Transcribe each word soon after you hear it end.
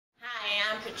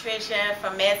I'm Patricia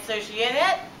from MedSurg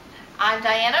Unit. I'm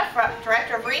Diana,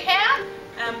 Director of Rehab.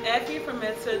 I'm Effie from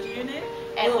MedSurg Unit.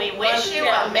 And we wish you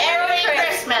a Merry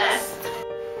Christmas.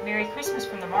 Merry Christmas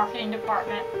from the Marketing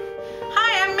Department.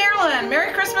 Hi, I'm Marilyn.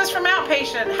 Merry Christmas from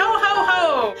Outpatient. Ho, ho,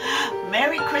 ho.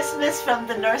 Merry Christmas from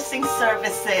the Nursing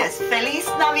Services. Feliz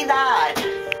Navidad.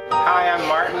 Hi, I'm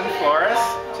Martin Flores.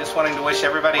 Just wanting to wish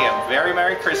everybody a very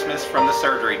Merry Christmas from the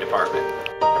Surgery Department.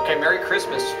 Okay, Merry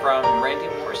Christmas from Randy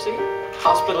Morrissey,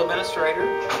 Hospital Administrator,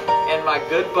 and my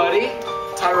good buddy,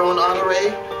 Tyrone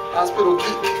Honore, Hospital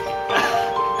Geek.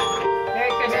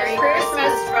 Merry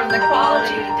Christmas from the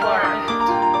Quality Department.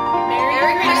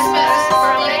 Merry Christmas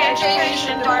from the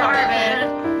Education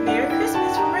Department. Merry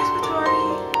Christmas from Respiratory.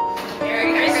 Merry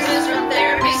Christmas from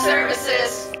Therapy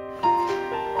Services.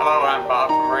 Hello, I'm Bob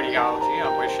from Radiology.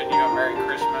 I'm wishing you a Merry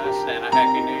Christmas and a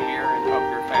Happy New Year, and hope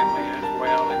your family is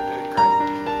well and doing great.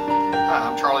 Hi,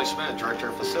 I'm Charlie Smith, Director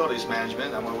of Facilities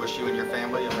Management. I want to wish you and your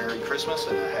family a Merry Christmas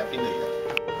and a Happy New Year.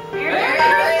 Merry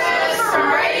Christmas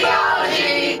from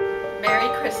Radiology. Merry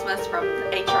Christmas from the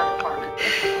HR Department. I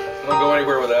don't go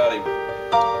anywhere without him.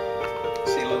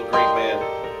 See a little green man.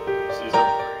 Susan.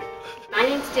 My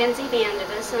name's Denzi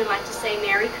Vandevus, and I'd like to say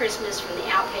Merry Christmas from the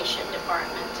Outpatient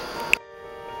Department.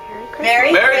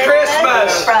 Merry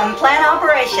Christmas from Plant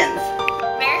Operations.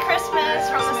 Merry Christmas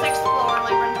from the 6th floor,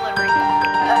 labor and delivery.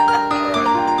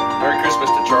 Merry Christmas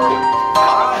to Charlie.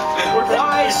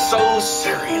 Why so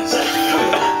serious?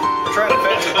 We're trying to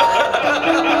fetch it.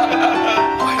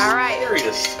 All right.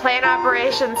 Serious. Plant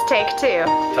Operations, take 2.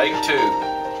 Take 2.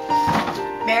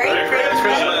 Merry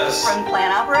Christmas from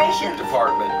Plant Operations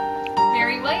Department.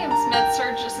 Mary Williams,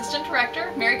 MedSurg Assistant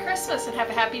Director. Merry Christmas and have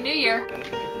a Happy New Year.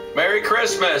 Merry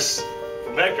Christmas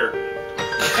from Vector.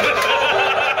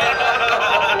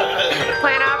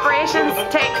 Plant Operations,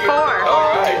 take 4.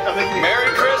 All right. Merry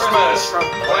Christmas from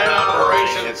Plant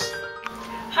Operations.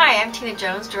 Hi, I'm Tina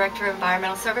Jones, Director of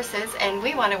Environmental Services, and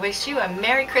we want to wish you a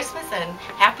Merry Christmas and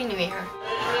Happy New Year.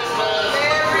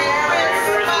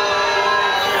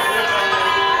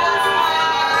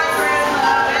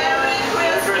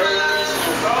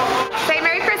 Say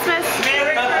Merry Christmas.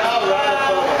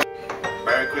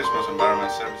 Merry Christmas, Environmental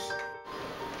Services.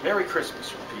 Merry Christmas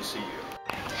from PCU.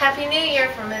 Happy New Year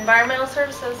from Environmental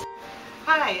Services.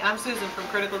 Hi, I'm Susan from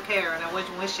Critical Care, and I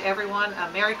wish everyone a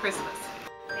Merry Christmas.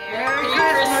 Merry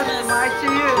Christmas. To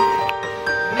you.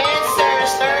 MedSurg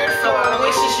 3rd floor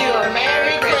wishes you a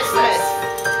Merry Christmas.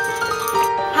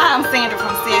 Hi, I'm Sandra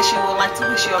from CSU. Would like to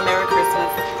wish you a Merry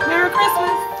Christmas. Merry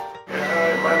Christmas.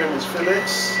 Hi, my name is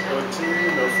Felix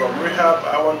from Rehab.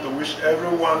 I want to wish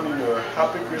everyone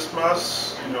happy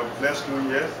Christmas, blessed New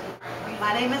Year.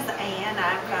 My name is Ann.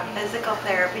 I'm from Physical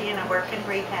Therapy and I work in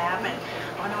Rehab, and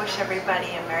I want to wish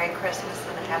everybody a Merry Christmas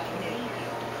and a Happy New Year.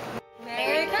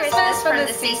 Merry Christmas from the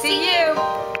CCU.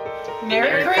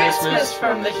 Merry Christmas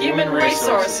from the Human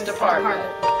Resource Department.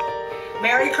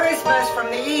 Merry Christmas from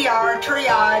the ER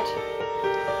Triage.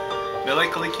 Mele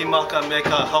Kaliki Maka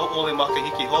Meka Hau Ole Maka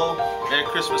Hiki Ho. Merry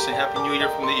Christmas and Happy New Year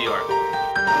from the ER.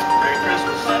 Merry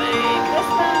Christmas. Merry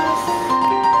Christmas.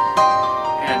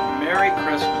 And Merry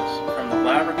Christmas from the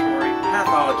Laboratory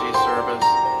Pathology Service,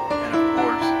 and of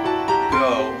course,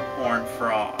 go Horned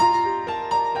Frogs.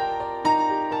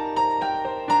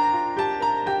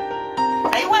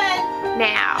 Say when?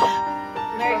 Now.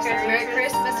 Merry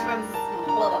Christmas from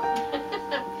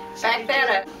back that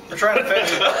up. We're trying to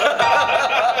fetch it.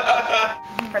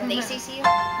 From the CCU. I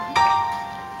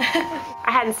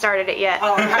hadn't started it yet.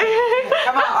 Oh, okay.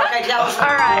 Come on, okay, tell us. All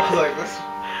right. Like this.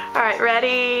 All right,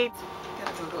 ready?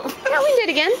 Yeah, we can do it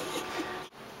again.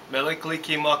 Mele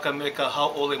Kaliki Maka Meka Hau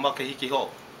Ole Maka Hiki Ho.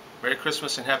 Merry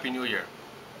Christmas and Happy New Year.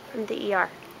 From the ER.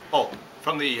 Oh,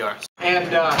 from the ER. And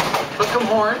hook 'em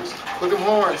horns,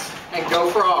 and go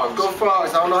frogs. Go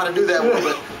Frogs. I don't know how to do that one,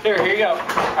 but Here you go.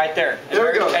 Right there. There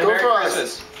we go. And Go Merry Frogs.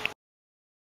 Christmas.